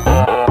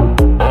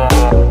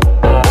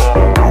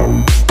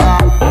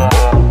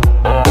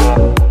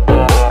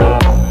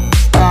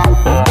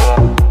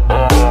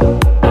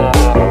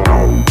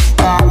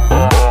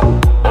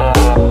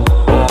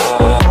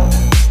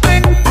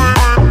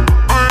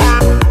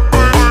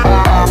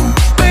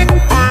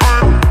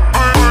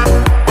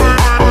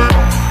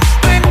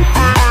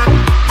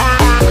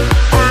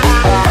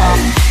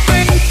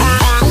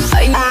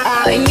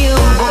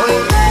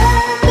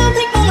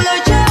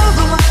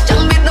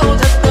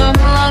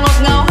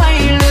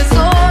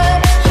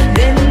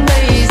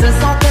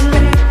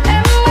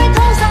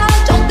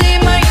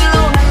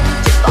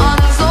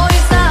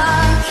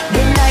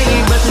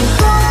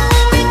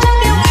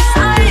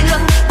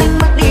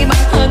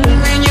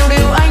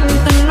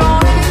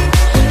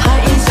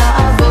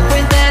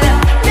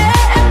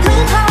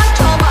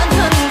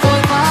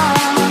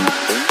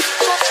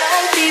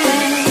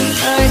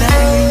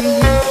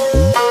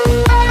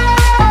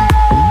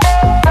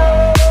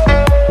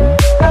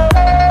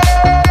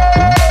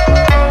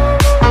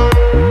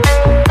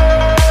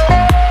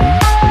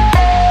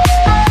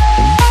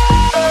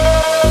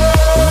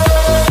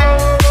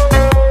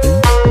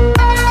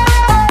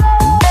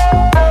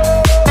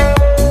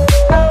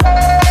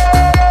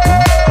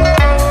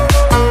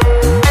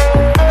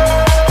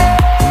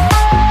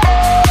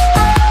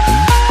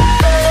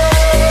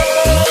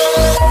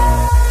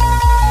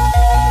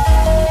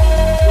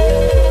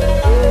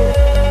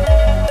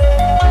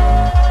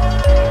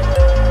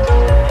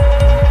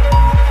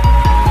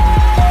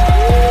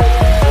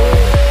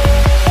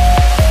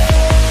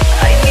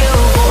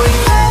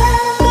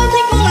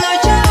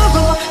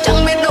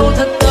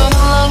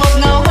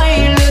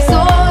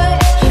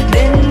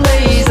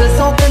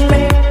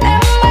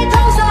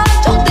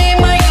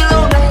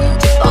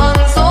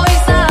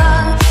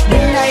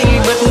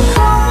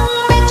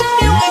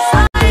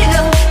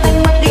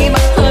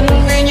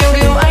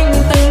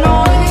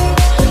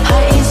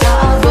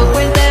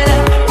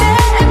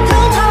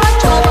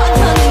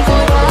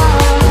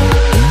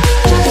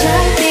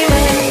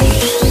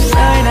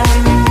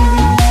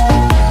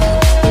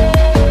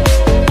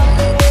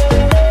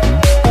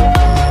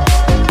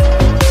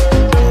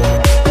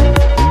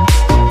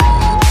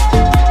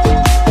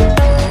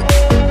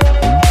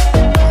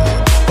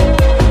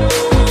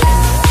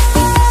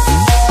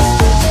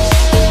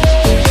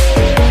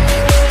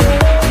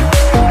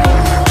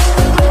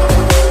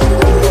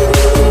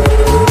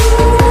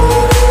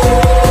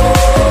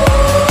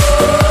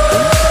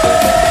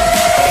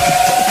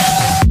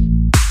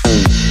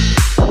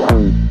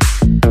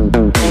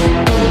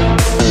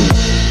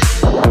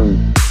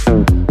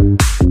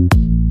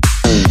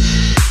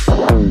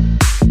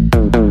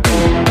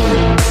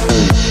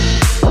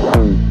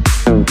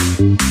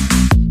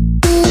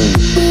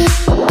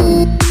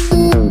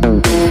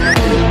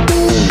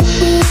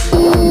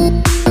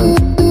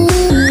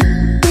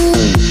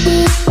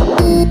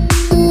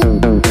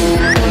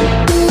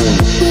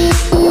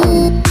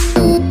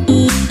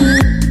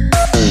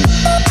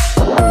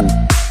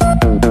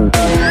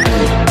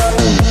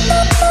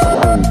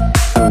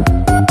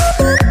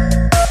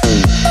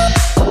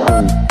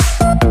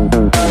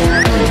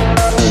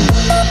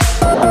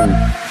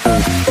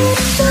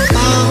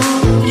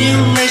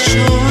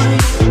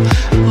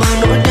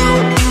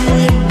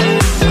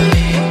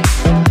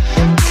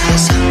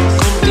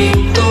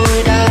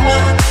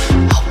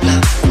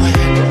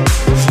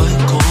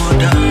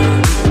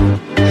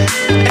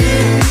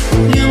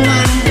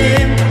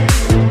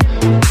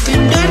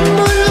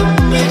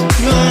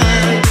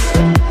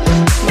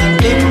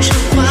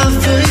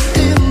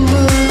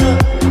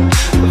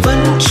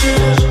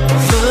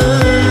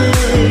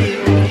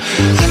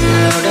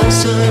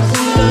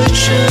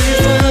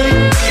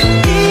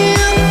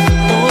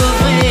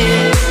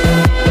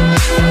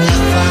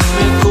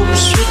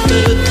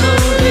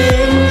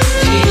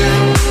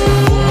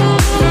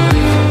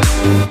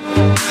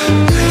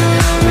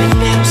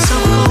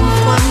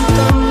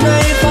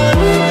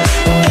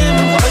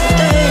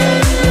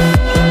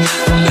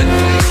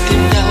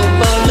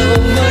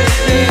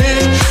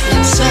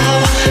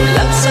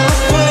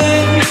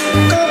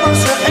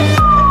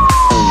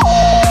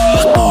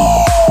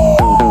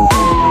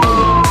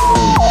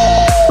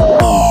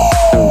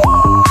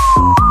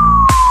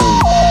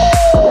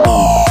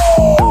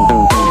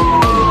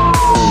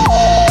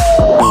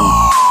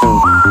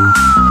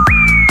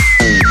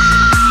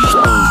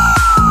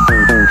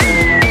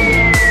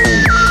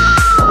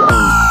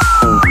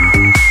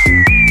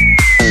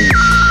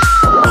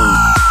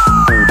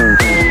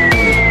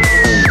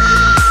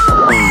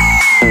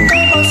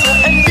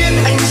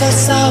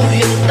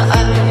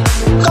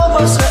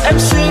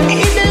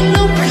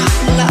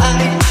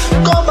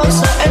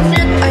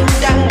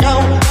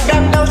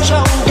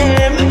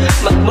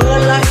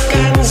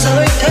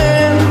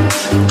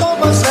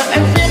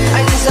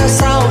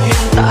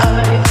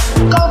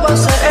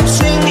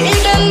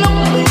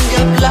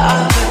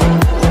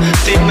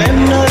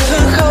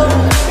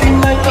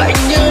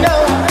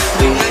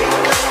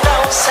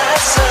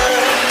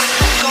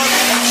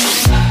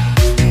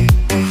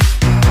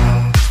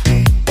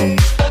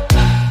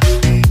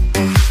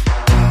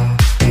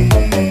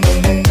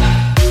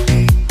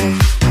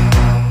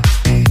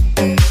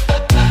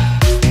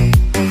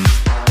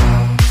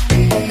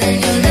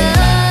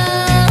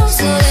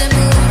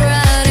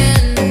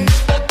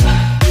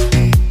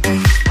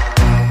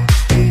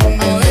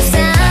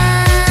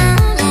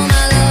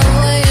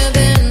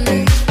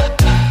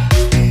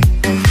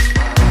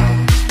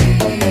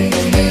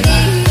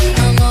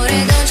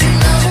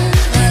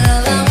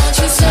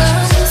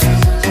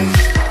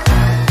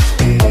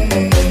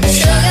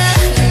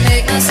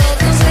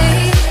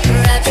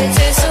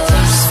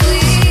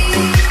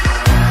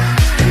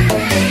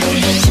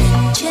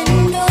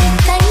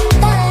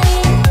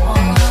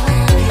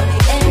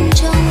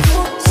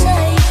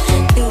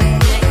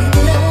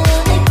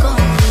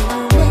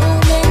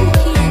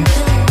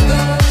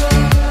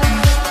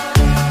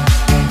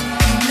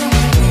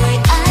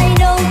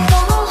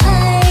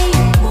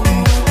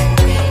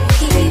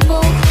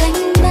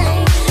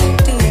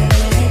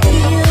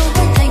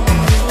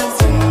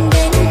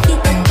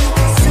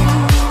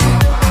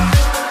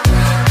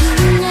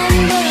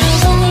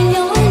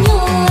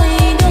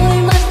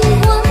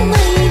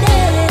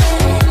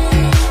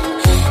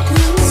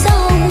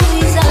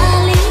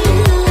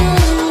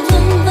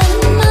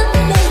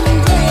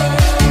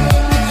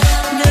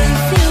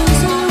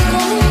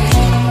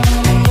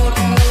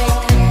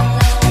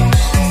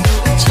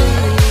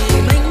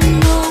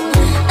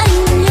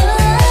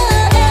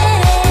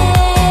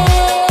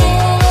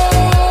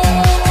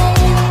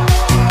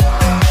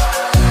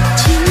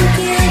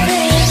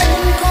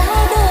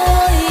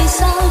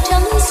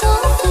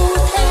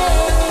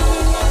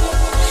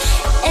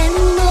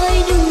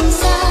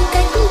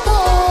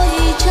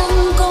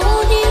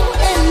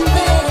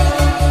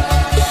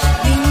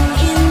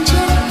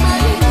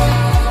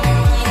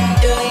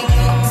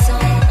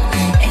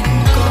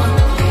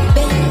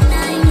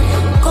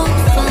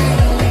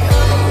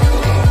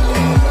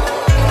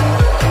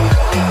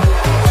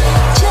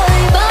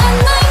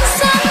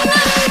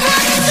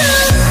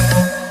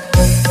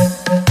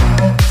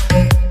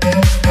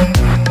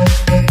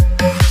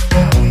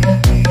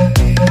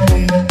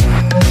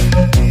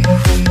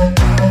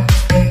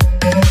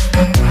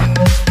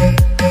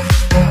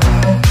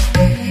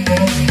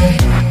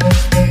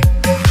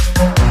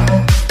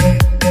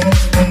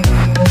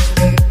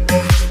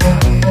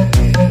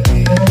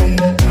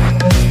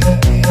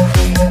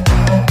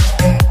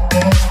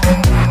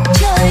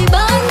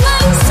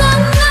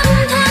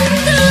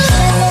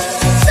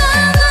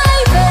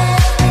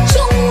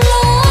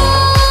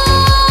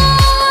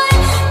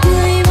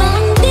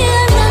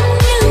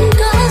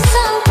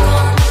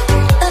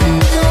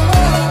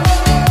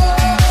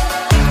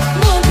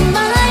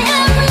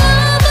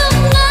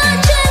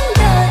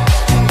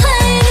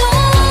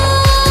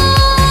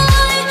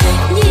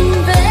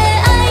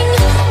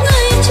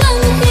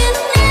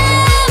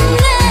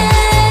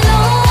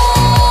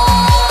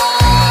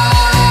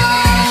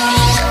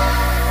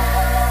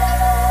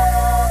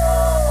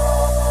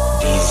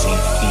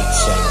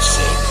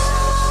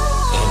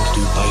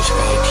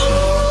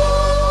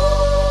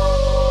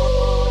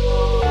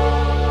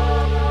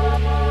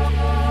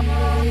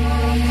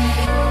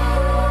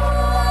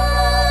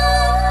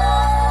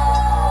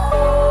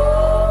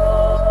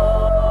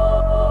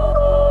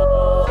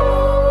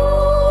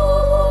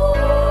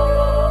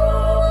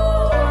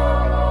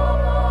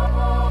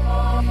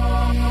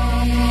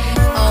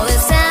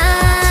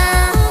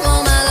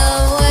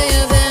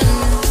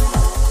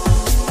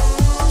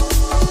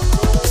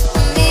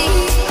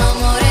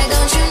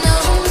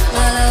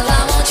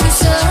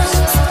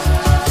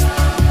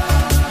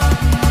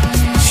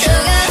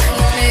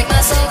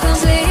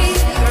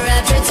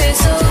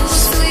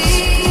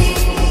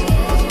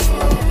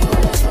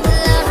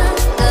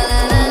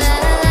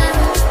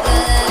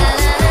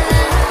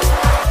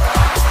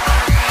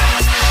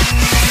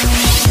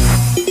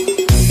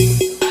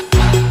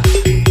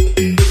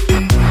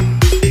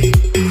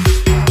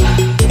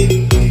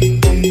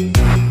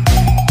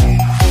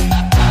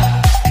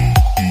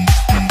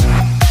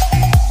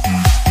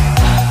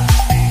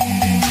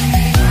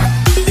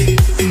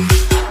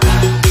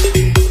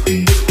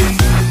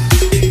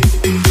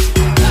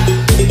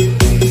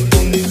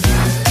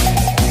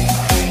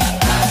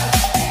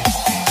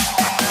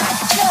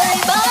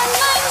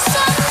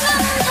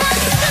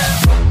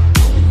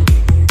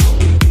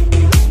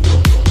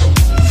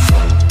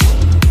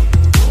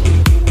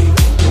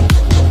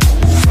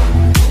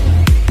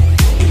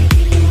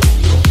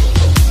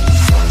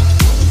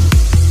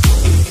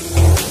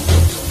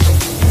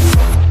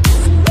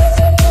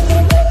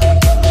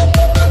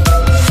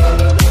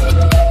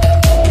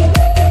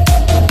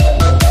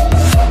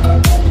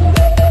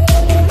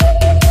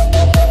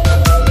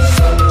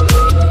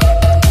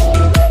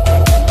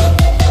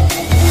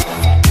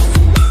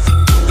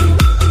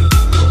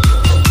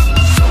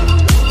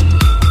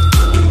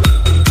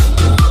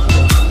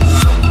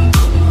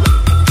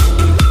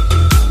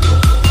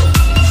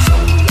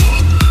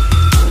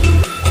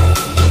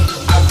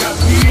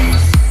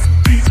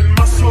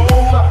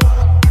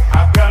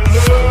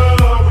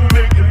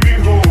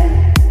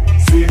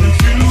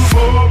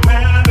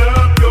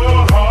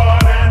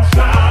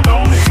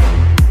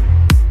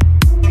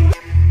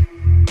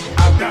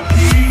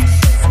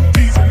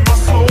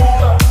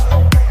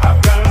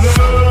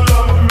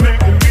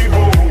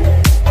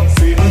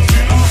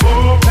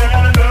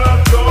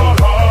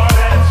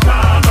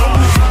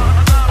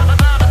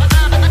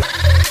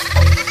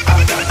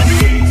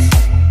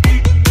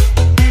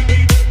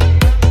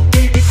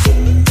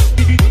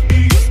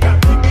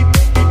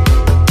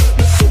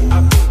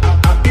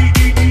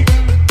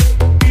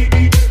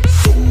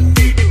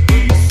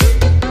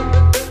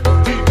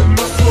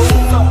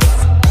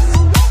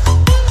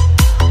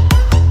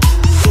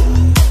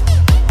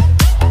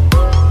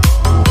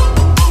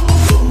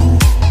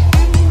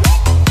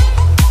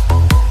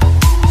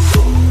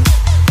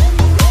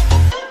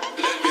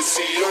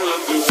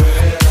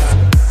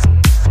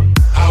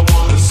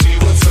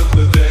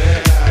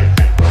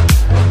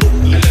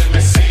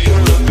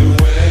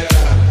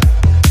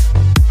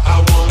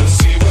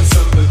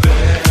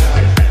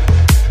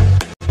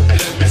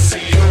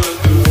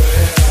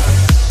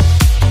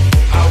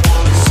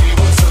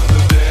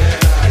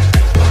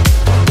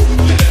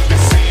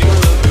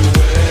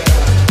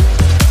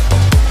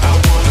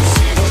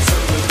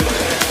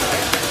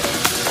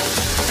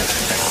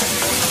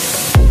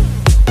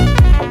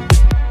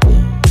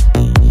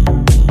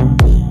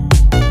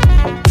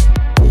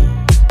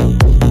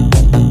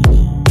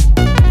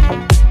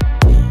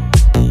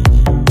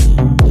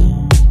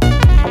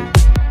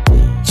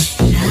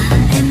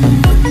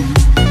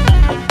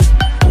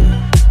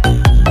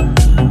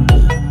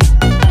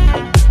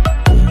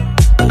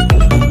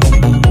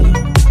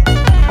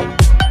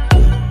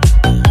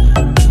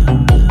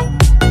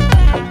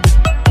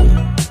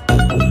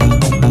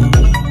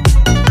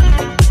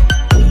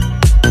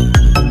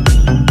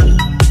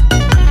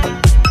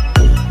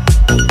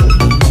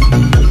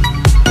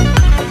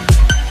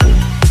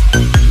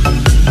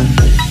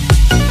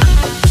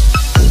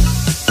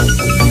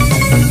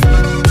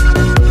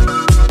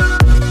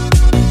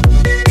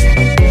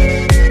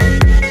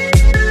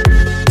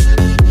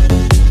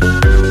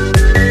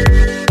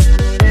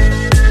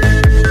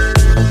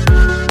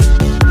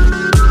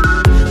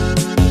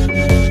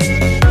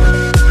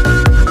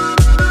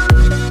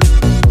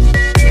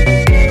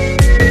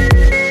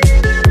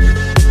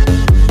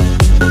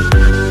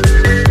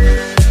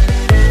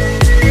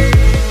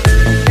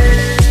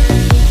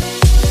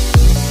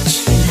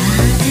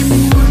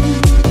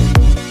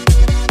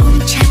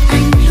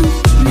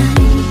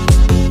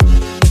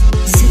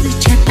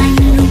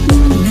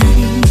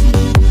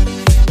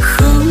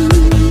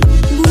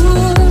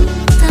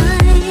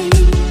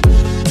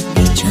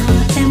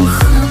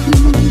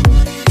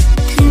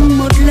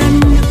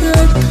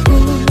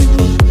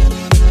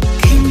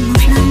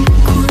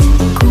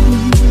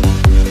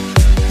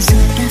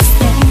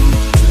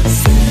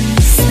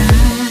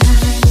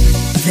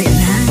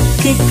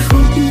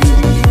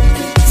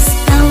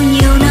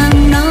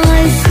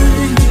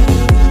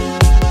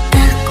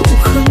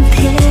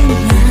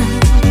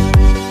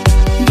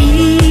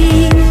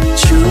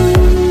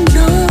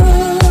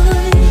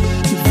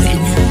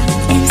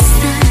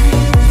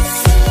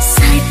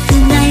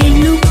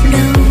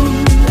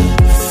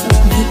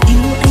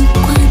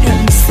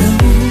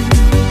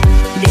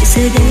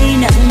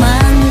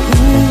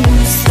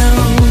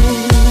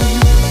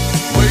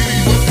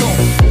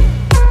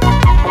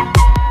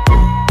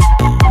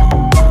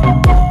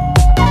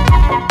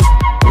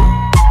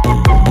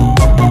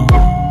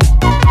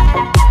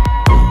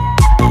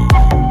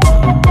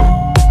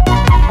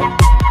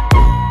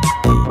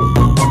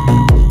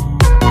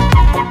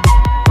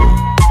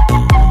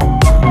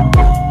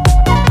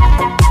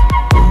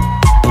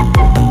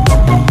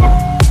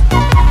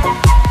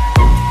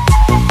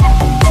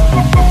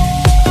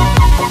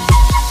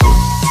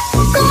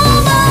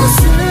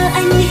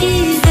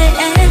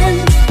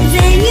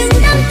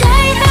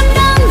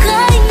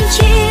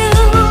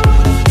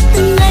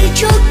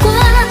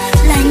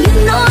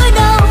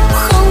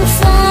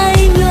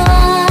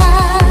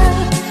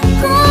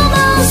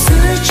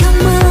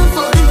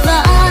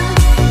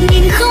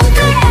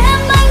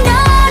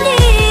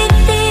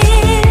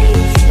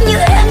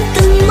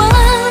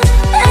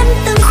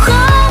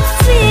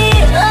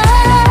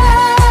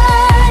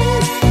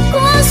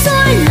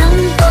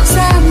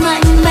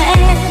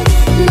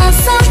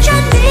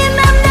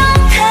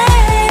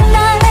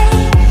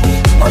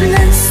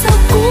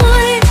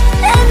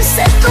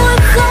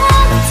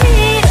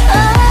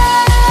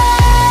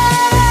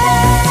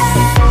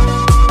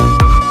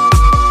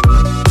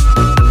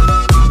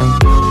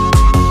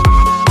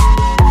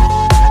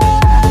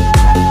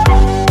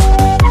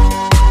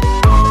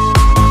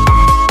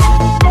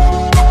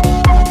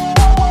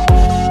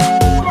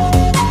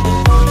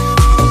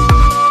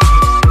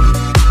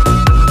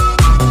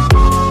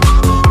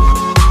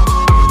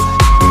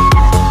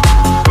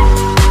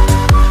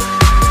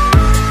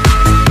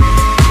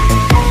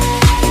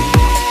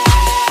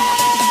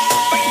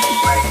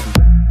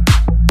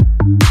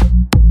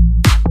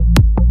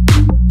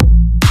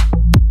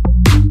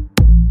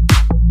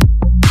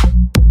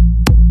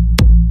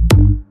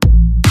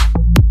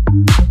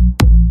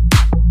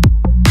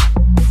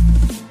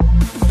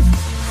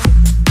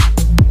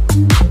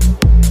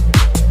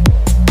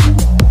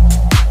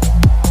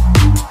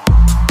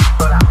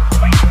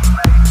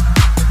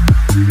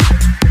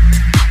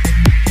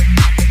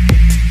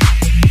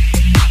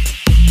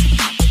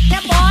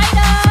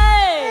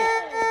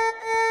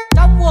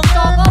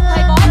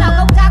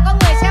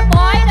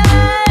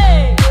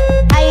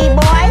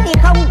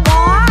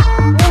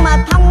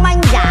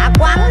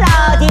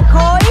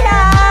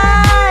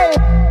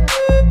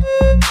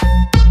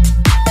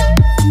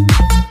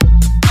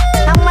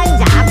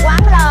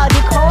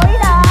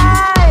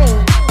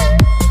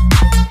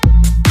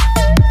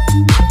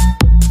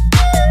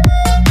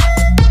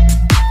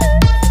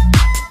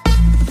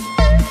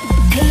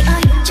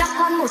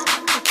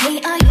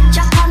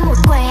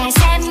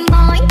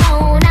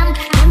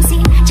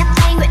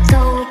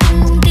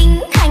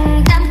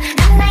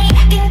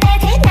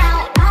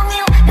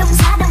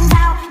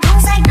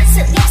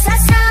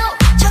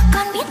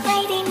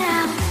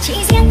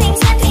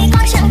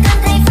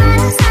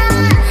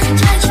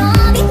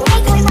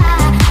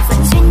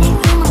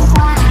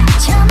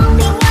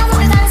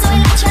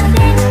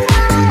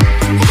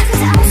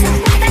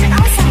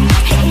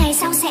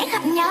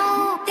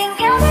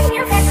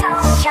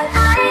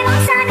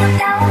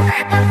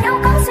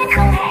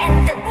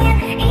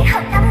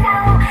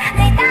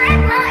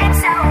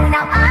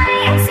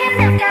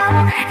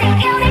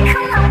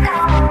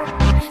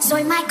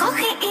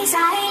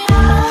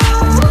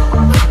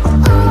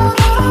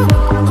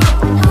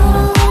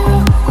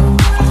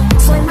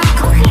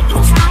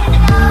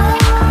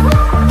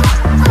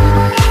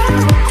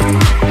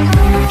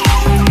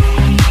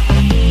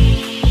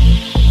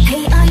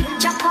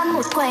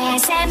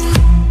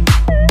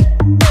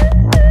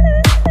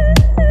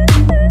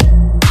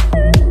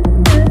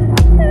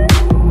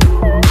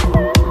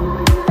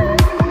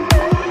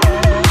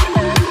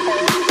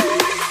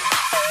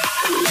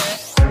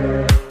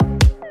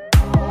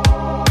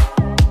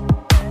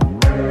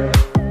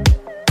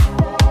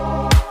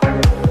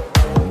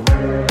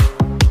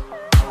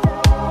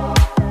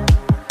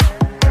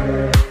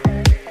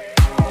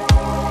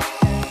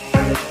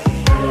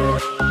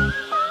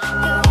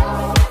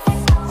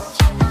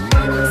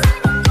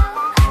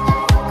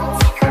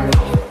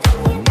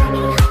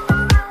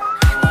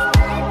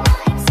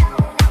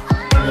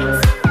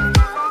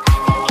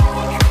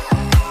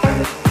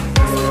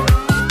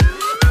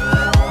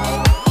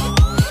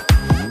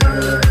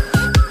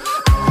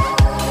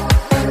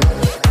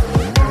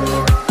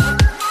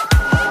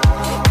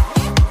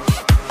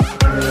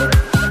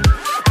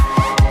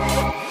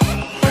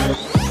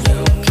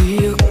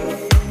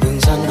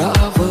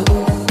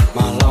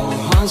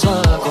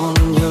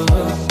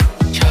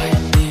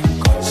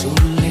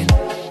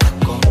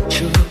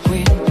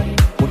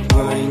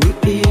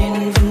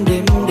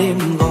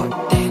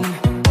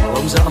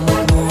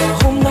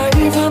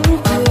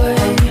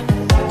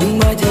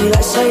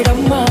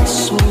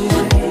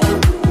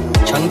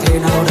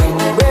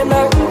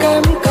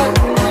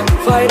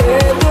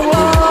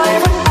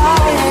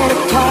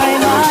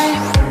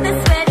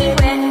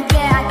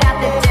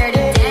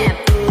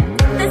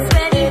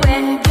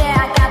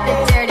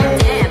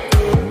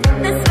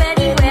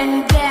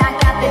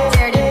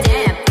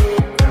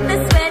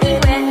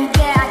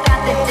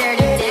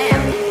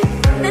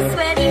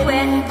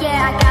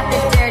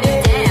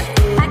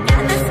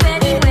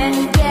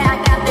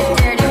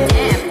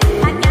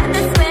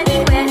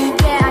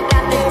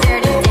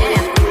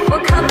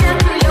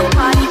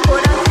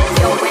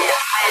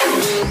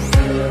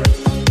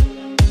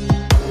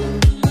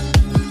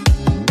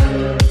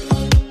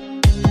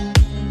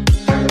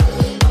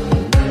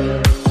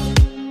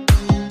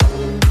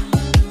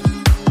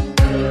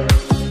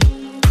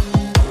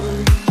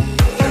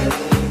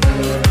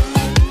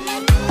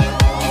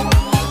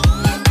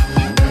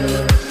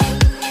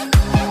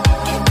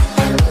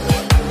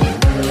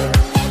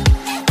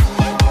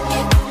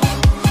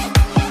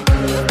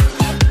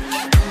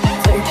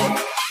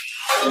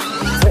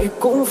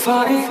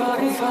 phải,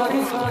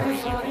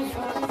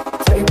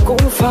 vậy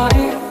cũng phải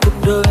cuộc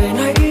đời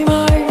này